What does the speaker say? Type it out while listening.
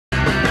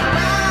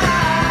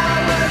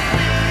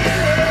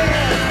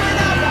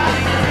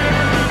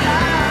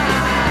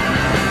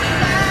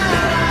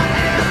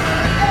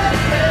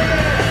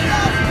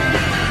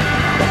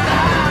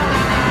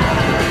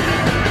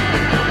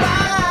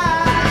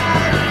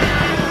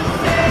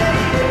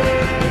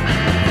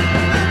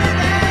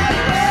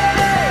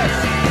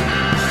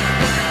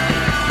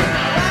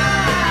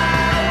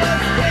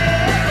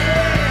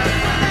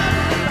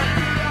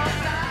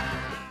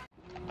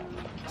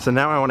So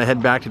now I want to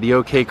head back to the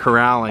OK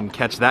Corral and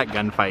catch that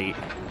gunfight.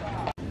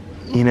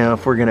 You know,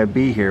 if we're gonna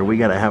be here, we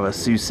gotta have a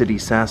Sioux City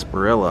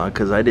sarsaparilla,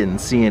 because I didn't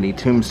see any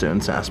Tombstone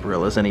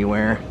sarsaparillas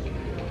anywhere.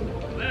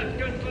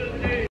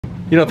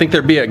 You don't think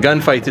there'd be a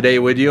gunfight today,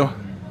 would you?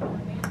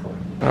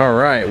 All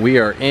right, we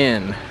are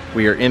in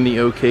the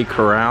OK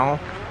Corral,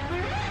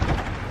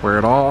 where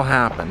it all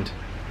happened.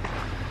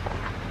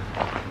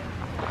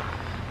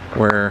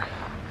 Where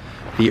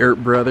the Earp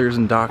brothers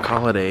and Doc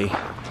Holliday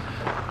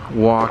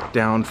walked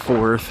down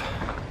Fourth,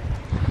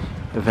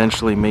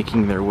 eventually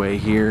making their way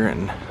here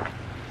and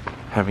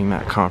having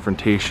that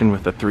confrontation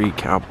with the three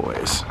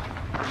cowboys.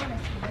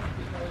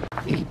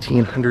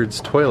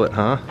 1800s toilet,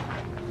 huh?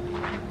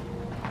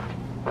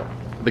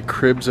 The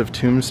cribs of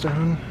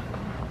Tombstone.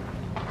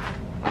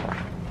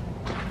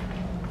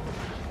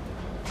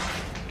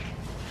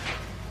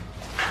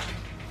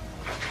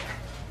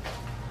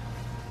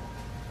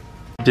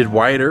 Did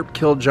Wyatt Earp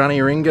kill Johnny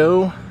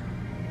Ringo?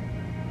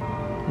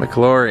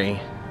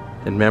 McGlory,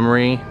 in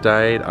memory,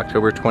 died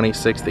October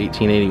 26,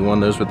 1881.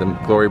 Those were the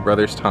McGlory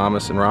brothers,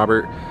 Thomas and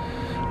Robert.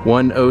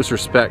 One owes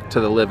respect to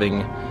the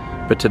living,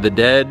 but to the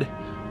dead,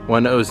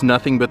 one owes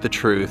nothing but the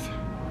truth.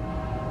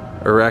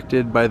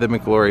 Erected by the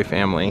McGlory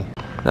family.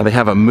 Now they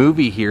have a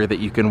movie here that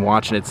you can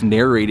watch, and it's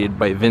narrated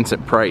by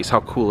Vincent Price. How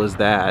cool is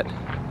that?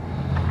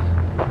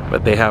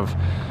 But they have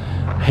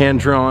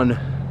hand-drawn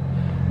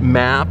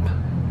map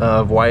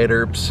of Wyatt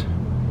Earp's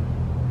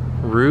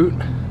route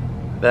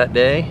that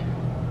day.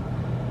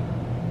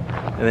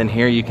 And then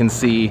here you can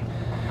see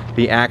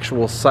the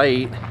actual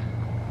site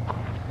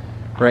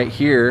right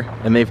here,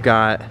 and they've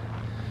got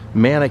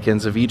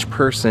mannequins of each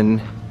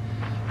person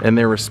in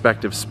their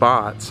respective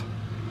spots.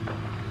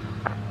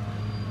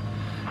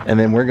 And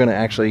then we're gonna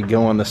actually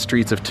go on the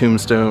streets of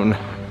Tombstone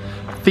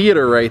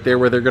Theater right there,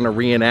 where they're gonna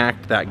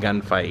reenact that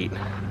gunfight.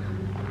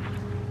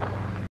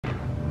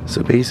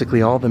 So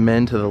basically all the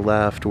men to the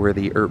left were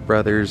the Earp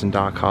brothers and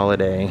Doc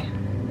Holliday.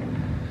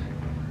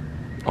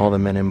 All the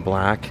men in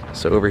black.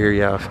 So over here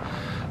you have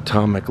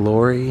Tom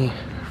McGlory,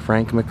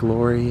 Frank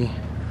McGlory,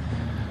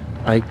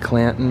 Ike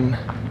Clanton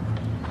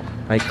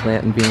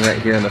being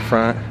right here in the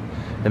front,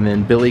 and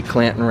then Billy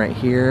Clanton right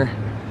here,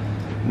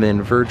 and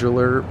then Virgil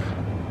Earp,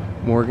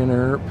 Morgan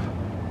Earp,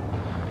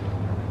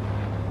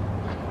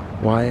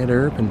 Wyatt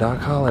Earp, and Doc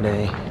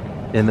Holliday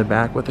in the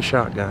back with a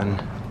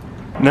shotgun.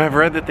 Now I've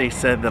read that they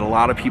said that a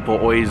lot of people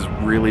always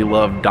really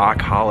loved Doc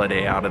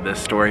Holliday out of this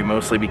story,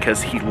 mostly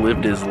because he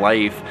lived his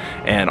life,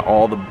 and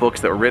all the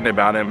books that were written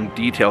about him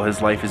detail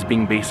his life as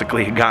being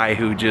basically a guy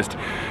who just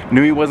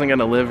knew he wasn't going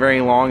to live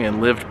very long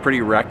and lived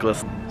pretty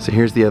reckless. So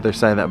here's the other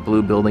side of that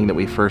blue building that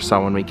we first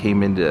saw when we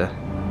came into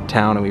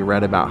town, and we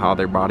read about how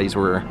their bodies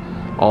were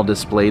all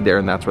displayed there,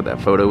 and that's where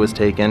that photo was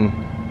taken.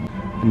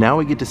 And now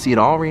we get to see it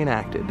all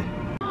reenacted.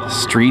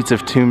 Streets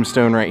of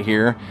Tombstone right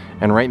here,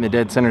 and right in the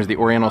dead center is the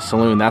Oriental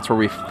Saloon. That's where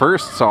we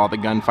first saw the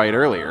gunfight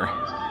earlier.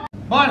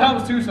 Mine, how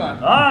was Tucson?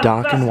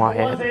 Doc and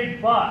Wyatt. Was a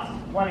bust.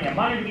 Plenty of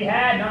money to be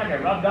had, none of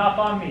it rubbed off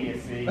on me, you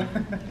see.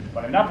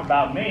 But enough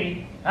about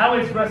me. How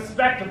is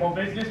respectable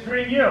business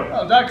treating you?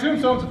 Well, Doc,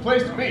 Tombstone's a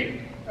place to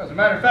be. As a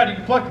matter of fact, you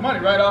can pluck the money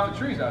right off the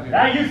trees out here.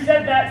 Now you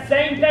said that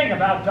same thing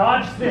about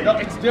Dodge City. No,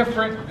 it's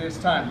different this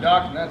time,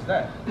 Doc, and that's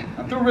that.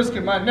 I'm through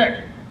risking my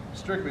neck.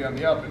 Strictly on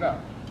the up and up.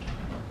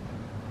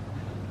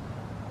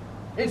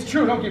 It's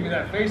true, don't give me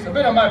that face. I've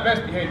been on my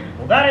best behavior.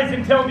 Well, that is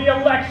until the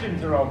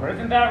elections are over.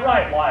 Isn't that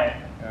right, Wyatt?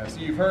 I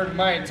see you've heard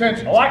my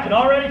intentions. Oh, I can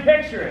already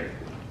picture it.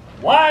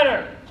 Wyatt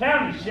Earp,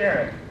 County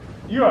Sheriff.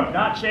 You have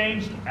not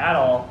changed at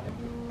all.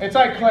 It's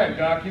Ike Clanton,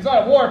 Doc. He's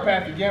on a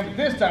warpath again, but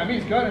this time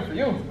he's gunning for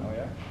you. Oh,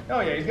 yeah?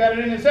 Oh, yeah, he's got it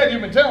in his head.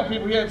 You've been telling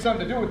people he had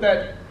something to do with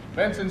that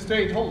Benson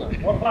stage holdup.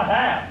 What if I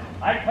have?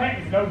 Ike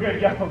Clanton's no good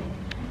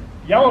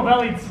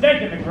yellow-bellied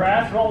snake in the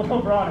grass rolling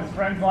over on his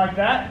friends like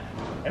that.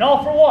 And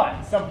all for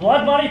what? Some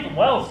blood money from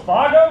Wells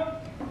Fargo?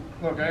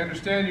 Look, I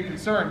understand your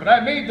concern, but I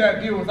made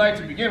that deal with Ike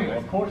to begin with. Well,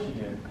 of course you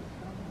did.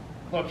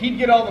 Look, he'd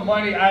get all the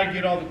money, I'd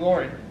get all the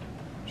glory.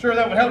 Sure,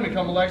 that would help me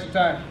come election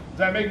time. Does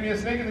that make me a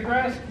snake in the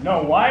grass?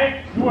 No,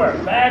 Wyatt, you are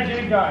a badge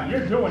and a gun.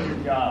 You're doing your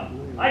job.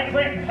 Ike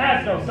Clanton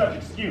has no such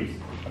excuse.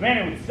 A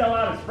man who would sell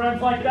out his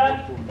friends like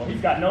that, well, he's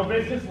got no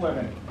business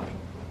living.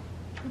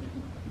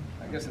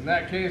 I guess in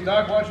that case,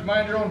 Doc, why don't you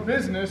mind your own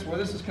business where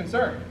this is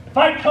concerned? If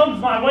fight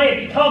comes my way,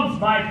 it becomes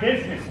my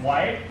business,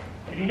 Wyatt.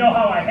 And you know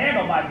how I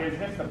handle my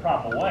business the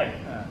proper way.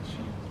 Ah,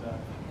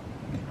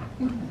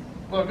 jeez, Doc.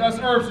 Look, us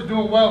Earps are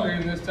doing well here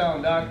in this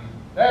town, Doc.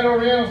 That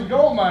Oriental's a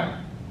gold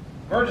mine.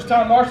 Burgess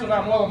Town Marshal and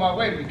I'm well on my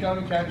way to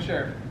becoming county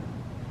sheriff.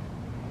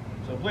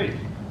 So please,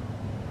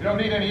 you don't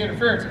need any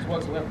interferences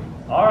whatsoever.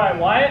 All right,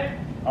 Wyatt.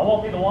 I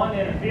won't be the one to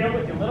interfere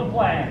with your little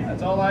plans.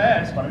 That's all I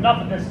ask. But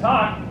enough of this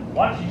talk.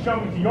 Why don't you show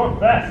me to your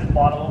best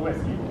bottle of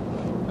whiskey?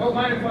 Don't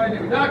mind if I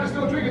do. Doc, you're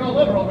still drinking all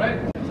over, all right?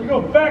 So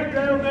go back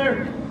down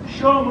there,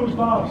 show them who's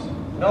boss.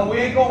 No, we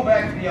ain't going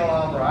back to the Yellow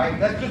Albert, all right?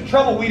 That's just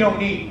trouble we don't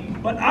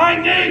need. But I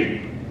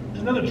need!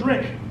 There's another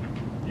drink.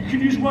 You could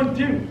use one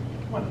too.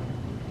 What?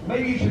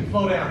 Maybe you should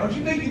slow down. Don't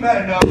you think you've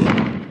had enough?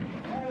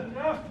 Had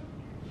enough?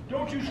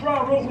 Don't you try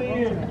to roll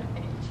me in.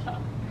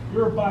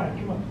 You're a bite.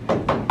 Come on.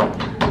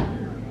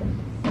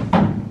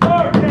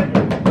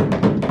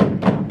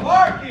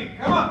 Marky,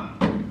 come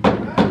on.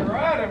 That's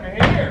right over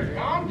here.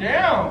 Calm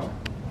down.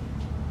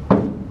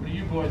 What do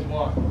you boys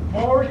want?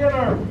 Morgan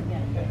or?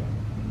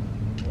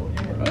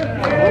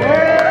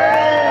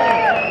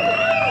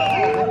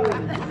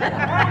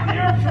 How many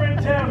Earps are in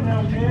town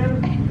now,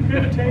 10?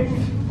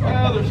 15?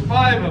 Well, there's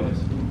 5 of us.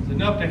 It's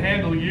enough to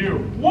handle you.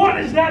 What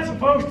is that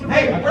supposed to mean?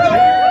 Hey, brother!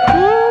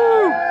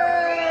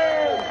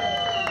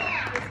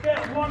 It's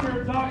that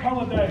wonder Doc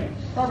Holliday.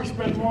 Probably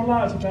spreads more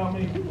lies about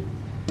me.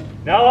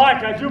 Now,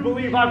 Ike, I do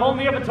believe I've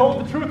only ever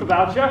told the truth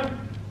about you.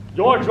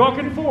 You're a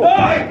drunken fool.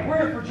 Hey, we're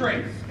here for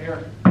drinks.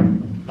 Here.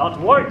 Not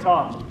to worry,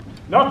 Tom.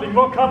 Nothing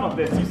will come of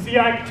this. You see,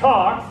 Ike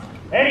talks,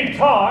 and he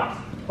talks,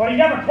 but he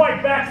never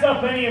quite backs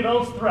up any of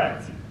those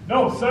threats.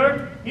 No,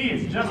 sir, he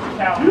is just a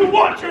coward. You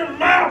watch your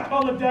mouth,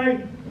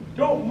 Holliday.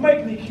 Don't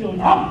make me kill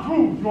you. I'll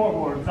prove your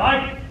words,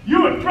 Ike.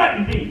 You have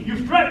threatened me.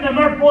 You've threatened the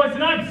Merc boys,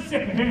 and I'm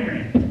sick of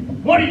hearing it.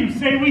 What do you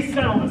say we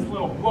settle this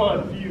little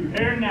blood feud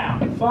here now?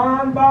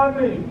 Fine by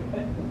me.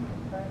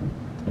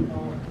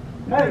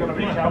 Hey, Gonna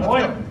be,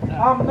 cowboy?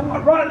 I'm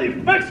not rightly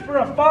fixed for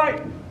a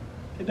fight.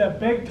 Get that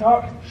big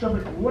talk, shove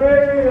it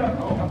way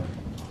up.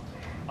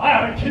 I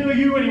ought to kill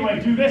you anyway.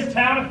 Do this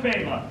town a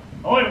favor.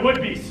 Oh, it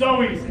would be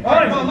so easy. All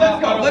right, come on,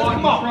 let's go. Let's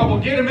come on. Trouble.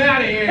 Get him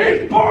out of here.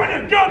 He's pouring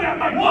a gun at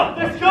my What?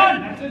 This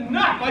gun? That's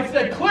enough. I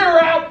said clear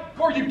out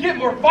before you get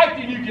more fight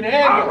than you can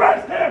handle.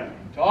 Arrest him!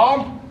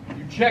 Tom,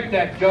 you check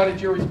that gun.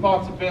 It's your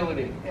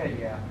responsibility.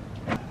 Yeah.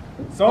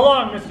 So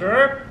long, Mr.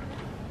 Earp.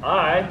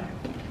 I am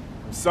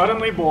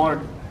suddenly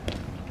bored.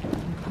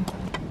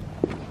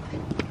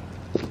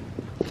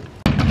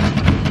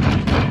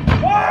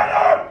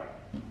 Order!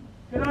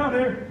 Get out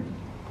here.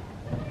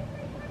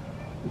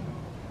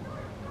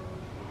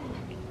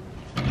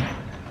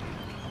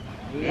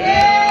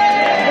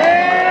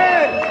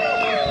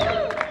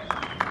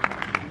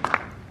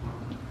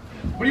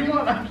 What do you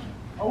want?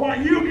 I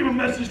want you to get a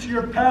message to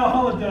your pal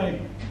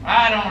Holliday.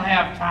 I don't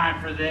have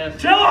time for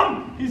this. Tell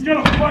him he's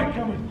got a fight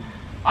coming.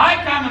 I'm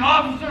an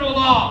officer of the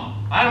law.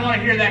 I don't want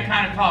to hear that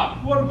kind of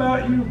talk. What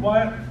about you,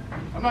 Wyatt?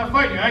 I'm not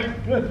fighting you,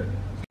 Ike. Good.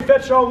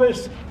 Fetch all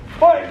this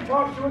fight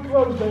talk to a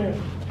close there.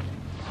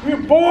 You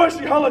boys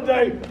see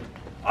Holliday.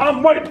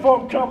 I'm waiting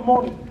for him come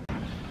morning.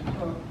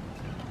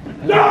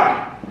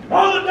 Nah!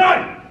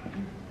 Holliday!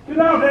 Get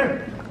out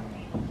there.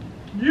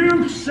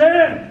 You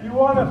said you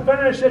want to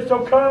finish it,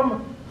 so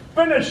come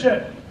finish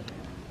it.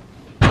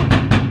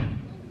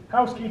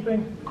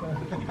 Housekeeping.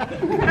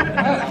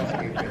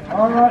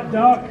 All right,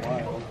 Doc.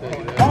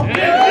 I'll give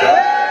you.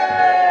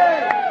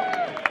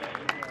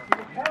 To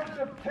the count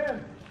of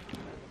 10.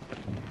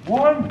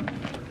 1.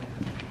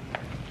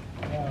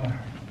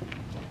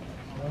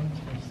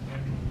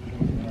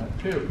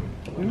 Two.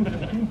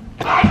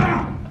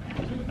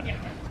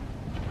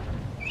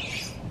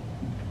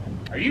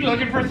 Are you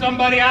looking for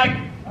somebody, Ike?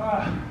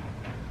 I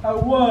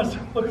was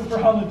looking for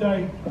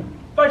Holliday.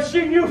 If I'd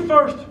seen you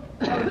first,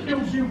 I'd have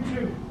killed you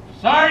too.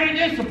 Sorry to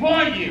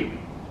disappoint you.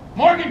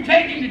 Morgan,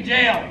 take him to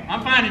jail.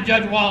 I'm finding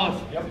Judge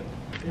Wallace. Yep.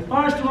 If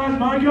I still had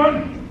my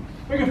gun,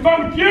 we could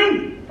fight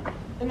you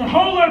and the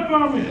whole lot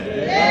from me.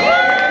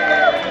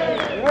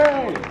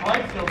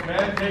 Ike's so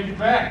bad, take it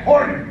back.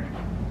 Morgan!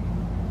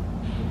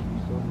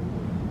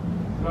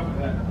 Enough of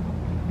that.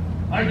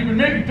 Ike, you've been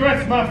making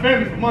threats to my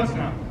family for months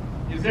now.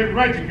 He has every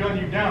right to gun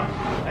you down.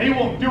 Now, he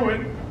won't do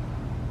it,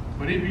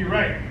 but he'd be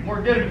right.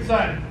 More, get him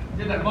inside.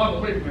 Get that bottle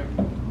away from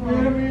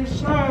him. Get me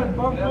inside, That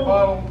Buckle.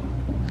 bottle.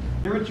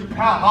 Hear what your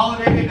pal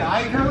Holiday did to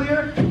Ike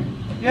earlier?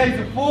 Yeah, he's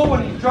a fool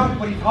when he's drunk,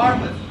 but he's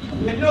harmless.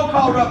 You had no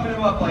call roughing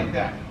him up like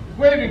that. He's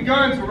waving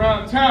guns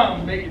around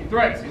town, making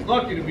threats. He's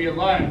lucky to be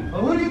alive.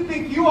 Well, who do you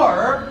think you are,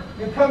 Herb?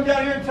 You come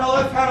down here and tell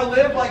us how to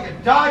live like a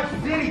Dodge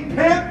City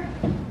pimp?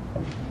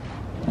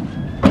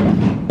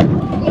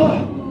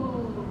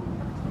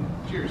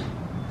 Cheers.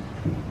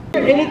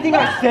 Anything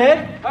I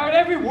said? I heard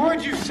every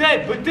word you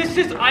said, but this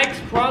is Ike's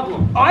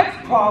problem. Ike's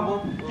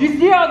problem? You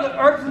see how the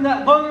Earps and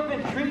that lung have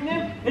been treating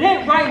him? It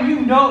ain't right and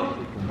you know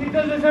it. He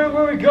does this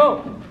everywhere we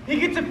go. He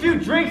gets a few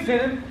drinks in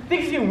him,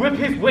 thinks he can whip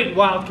his weight in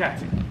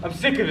Wildcats. I'm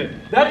sick of it.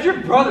 That's your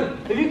brother.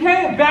 If you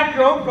can't even back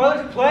your own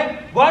brother's play,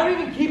 why do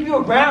we even keep you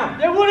around?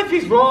 Yeah, what if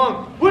he's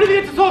wrong? What if he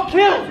gets us all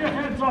killed? Get your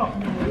hands off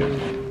me.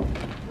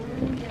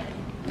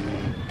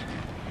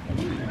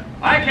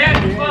 Ike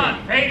had his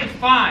fun. Paid his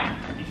fine.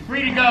 He's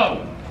free to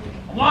go.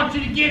 I want you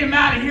to get him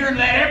out of here and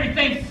let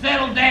everything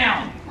settle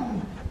down.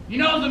 You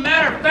know, as a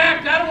matter of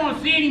fact, I don't want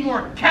to see any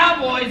more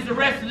cowboys the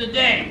rest of the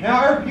day.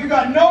 Now, Herb, you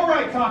got no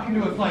right talking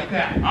to us like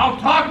that. I'll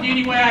talk to you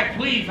any way I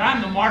please.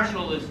 I'm the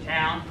marshal of this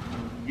town.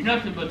 You're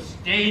nothing but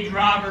stage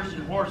robbers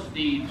and horse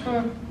thieves.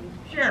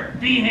 Sheriff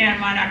Behan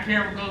might not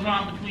care what goes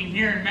on between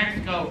here and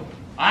Mexico.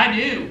 I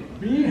do.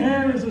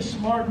 Behan is a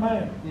smart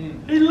man.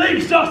 He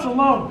leaves us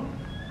alone.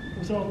 It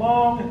was a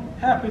long and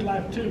happy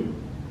life, too.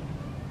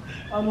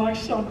 Unlike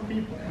some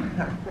people.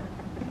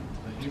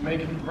 You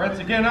making threats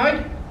again,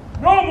 Ike?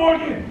 No,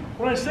 Morgan!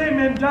 When I say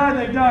men die,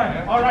 they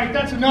die. All right,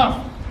 that's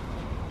enough.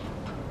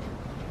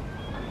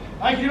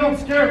 Ike, you don't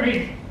scare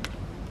me.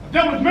 I've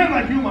dealt with men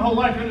like you my whole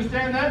life, you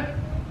understand that?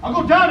 I'll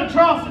go down to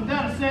Charleston,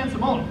 down to San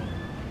Simone.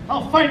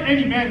 I'll fight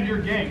any man in your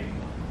gang.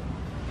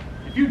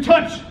 If you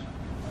touch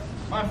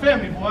my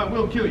family, boy, I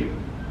will kill you.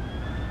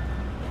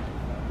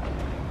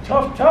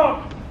 Tough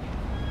talk,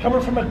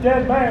 coming from a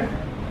dead man.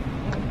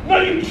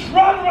 Not even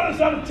try to run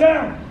us out of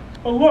town.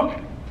 But look,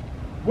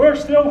 we're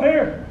still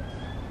here.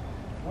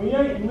 We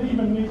ain't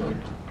leaving neither.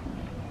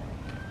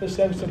 This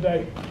ends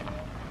today.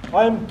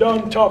 I am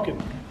done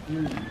talking.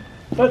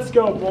 Let's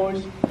go,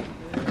 boys.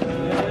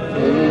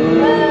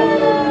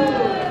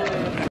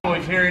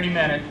 Boys here any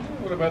minute.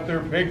 What about their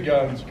big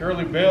guns?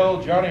 Curly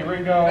Bill, Johnny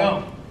Ringo?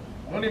 No,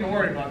 don't even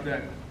worry about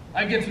that.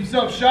 I get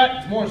himself shot,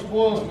 it's more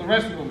spoils for the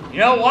rest of them. You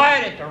know,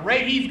 Wyatt, at the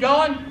rate he's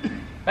going,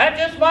 that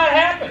just might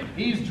happen.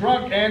 He's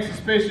drunk and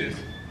suspicious.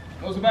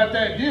 Knows about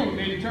that deal with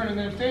me turning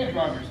them stage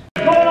robbers.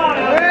 What's going on?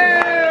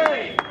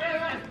 Hey!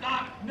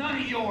 Doc,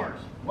 none of yours.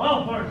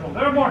 Well, Virgil,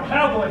 there are more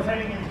cowboys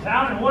heading into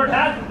town, and word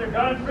has it they're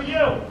gunning for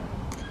you.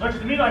 Looks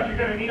to me like you're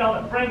going to need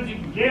all the friends you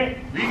can get.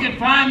 We can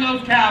find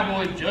those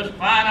cowboys just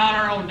fine on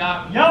our own,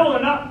 Doc. Yeah, well,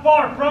 they're not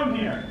far from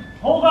here.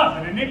 Hold up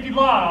in a nifty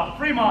lot off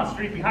Fremont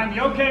Street behind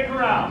the OK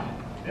Corral.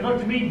 They look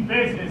to mean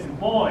business and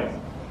boys.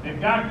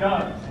 They've got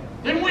guns.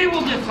 Then we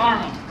will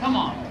disarm them. Come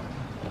on.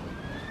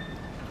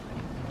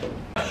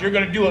 You're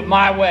going to do it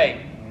my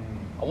way.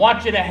 I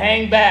want you to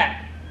hang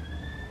back.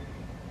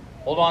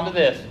 Hold on to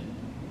this.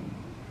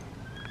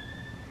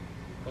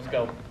 Let's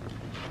go.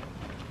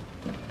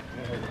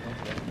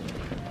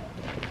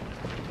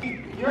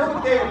 You heard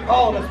what they were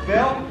calling us,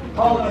 Bill?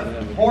 Calling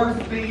us horse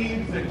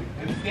thieves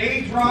and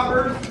stage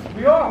robbers?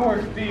 We are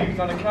horse thieves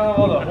on account of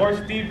all the horse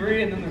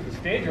thievery and then there's the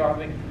stage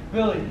robbing.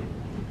 Billy,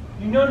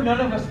 you know none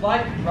of us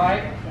like it,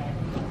 right?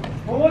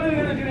 Well, what are we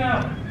gonna do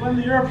now? When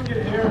the Earps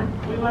get here,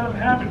 we let them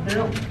have it,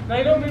 Bill. Now,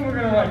 you don't mean we're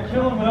gonna like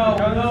kill them with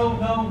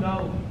guns?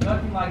 No,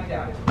 nothing like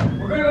that.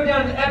 We're gonna go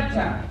down to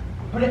Eptap,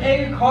 put an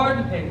egg in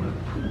card paper,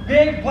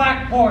 big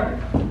black border.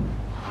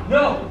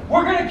 No,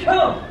 we're gonna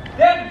kill them.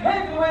 They have to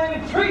pay for the way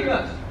they've been treating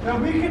us. Now,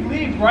 we could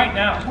leave right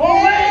now.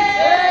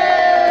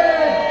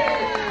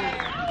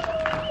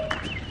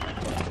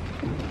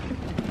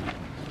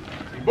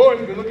 You boys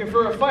have been looking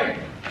for a fight.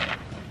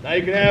 Now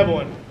you can have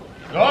one.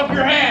 Throw up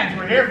your hands.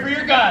 We're here for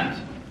your guns.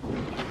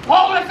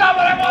 Hold us up,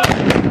 I want.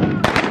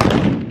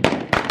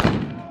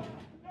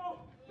 No,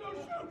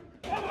 shoot!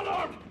 I'm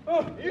unarmed!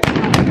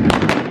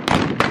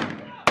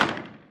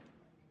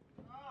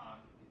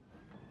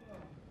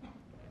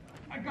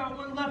 I got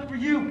one left for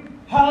you,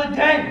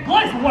 Holiday.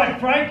 Blaze away,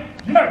 Frank.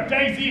 You're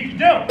Daisy if you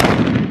do.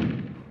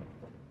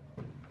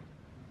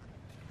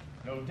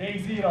 No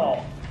Daisy at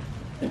all.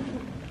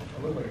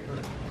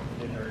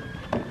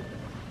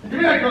 Give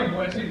me that gun,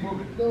 boy. I see you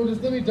moving. No,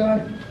 just let me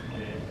die.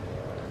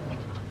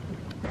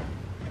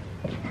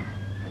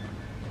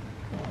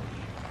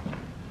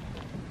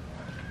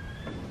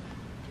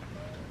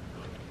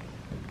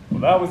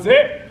 Well, that was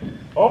it.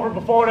 Over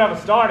before it ever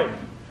started.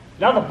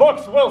 Now the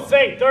books will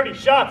say 30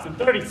 shots in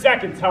 30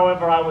 seconds,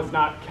 however I was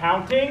not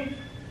counting.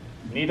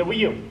 Neither were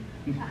you.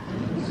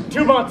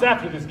 2 months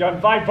after this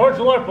gunfight,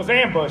 Virgil Earp was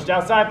ambushed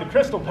outside the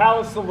Crystal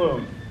Palace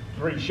Saloon.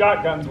 3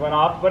 shotguns went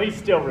off, but he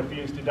still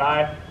refused to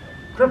die.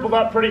 Crippled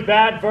up pretty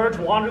bad, Virg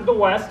wandered the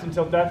west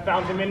until death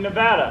found him in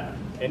Nevada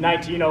in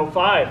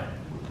 1905.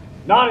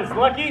 Not as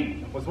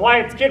lucky was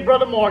Wyatt's kid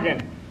brother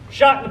Morgan.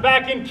 Shot in the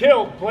back and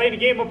killed, playing a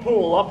game of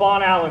pool up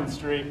on Allen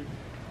Street.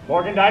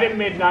 Morgan died at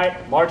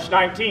midnight, March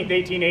 19th,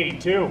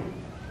 1882.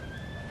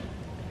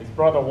 His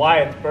brother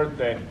Wyatt's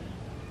birthday.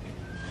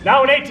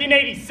 Now in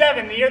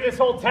 1887, the year this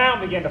whole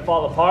town began to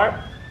fall apart,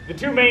 the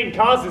 2 main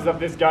causes of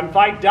this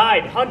gunfight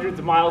died hundreds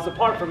of miles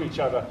apart from each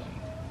other.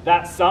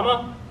 That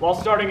summer, while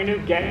starting a new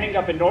gang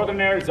up in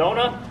northern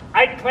Arizona,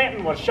 Ike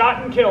Clanton was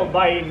shot and killed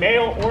by a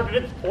male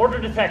order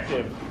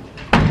detective.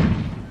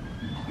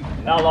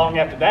 Not long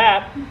after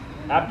that,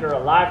 after a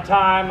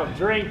lifetime of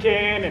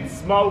drinking and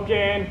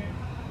smoking,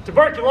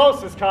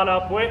 tuberculosis caught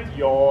up with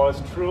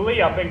yours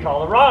truly up in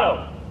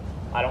Colorado.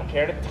 I don't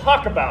care to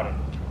talk about it.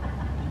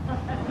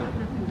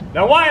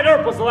 Now, Wyatt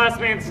Earp was the last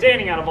man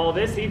standing out of all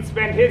this. He'd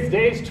spent his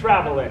days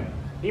traveling.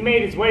 He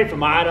made his way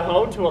from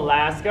Idaho to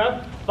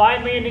Alaska,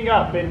 finally ending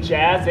up in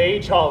Jazz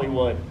Age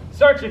Hollywood,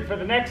 searching for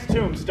the next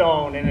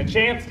Tombstone and a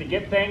chance to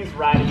get things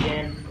right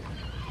again.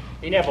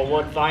 He never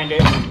would find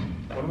it.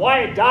 When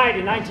Wyatt died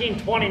in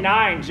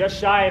 1929, just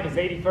shy of his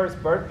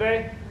 81st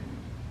birthday,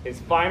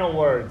 his final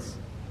words,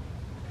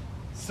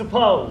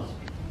 suppose.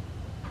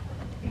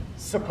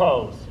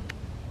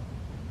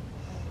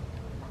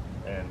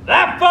 And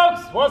that,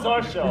 folks, was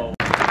our show.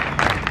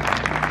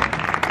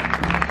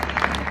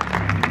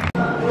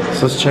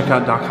 So let's check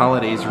out Doc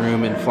Holliday's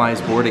room in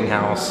Fly's boarding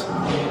house.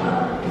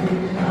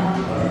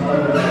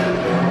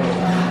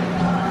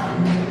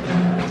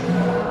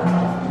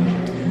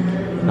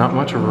 Not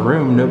much of a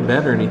room, no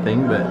bed or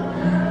anything, but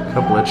a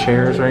couple of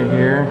chairs right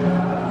here.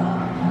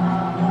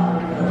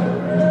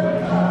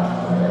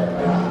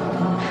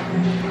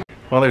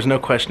 Well, there's no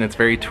question it's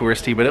very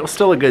touristy, but it was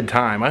still a good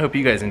time. I hope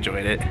you guys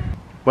enjoyed it.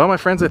 Well, my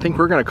friends, I think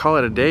we're gonna call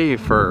it a day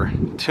for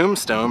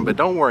Tombstone, but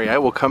don't worry, I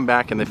will come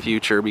back in the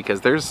future because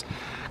there's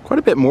quite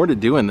a bit more to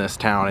do in this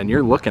town and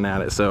you're looking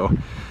at it. So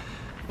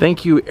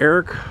thank you,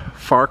 Eric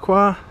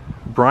Farquhar,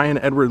 Brian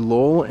Edward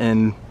Lowell,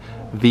 and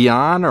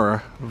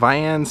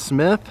Vian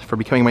Smith for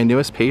becoming my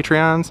newest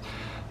Patreons.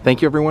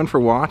 Thank you everyone for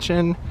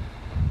watching.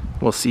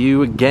 We'll see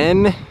you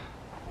again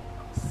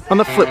on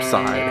the flip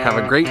side. Have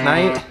a great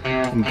night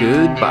and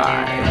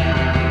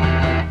goodbye.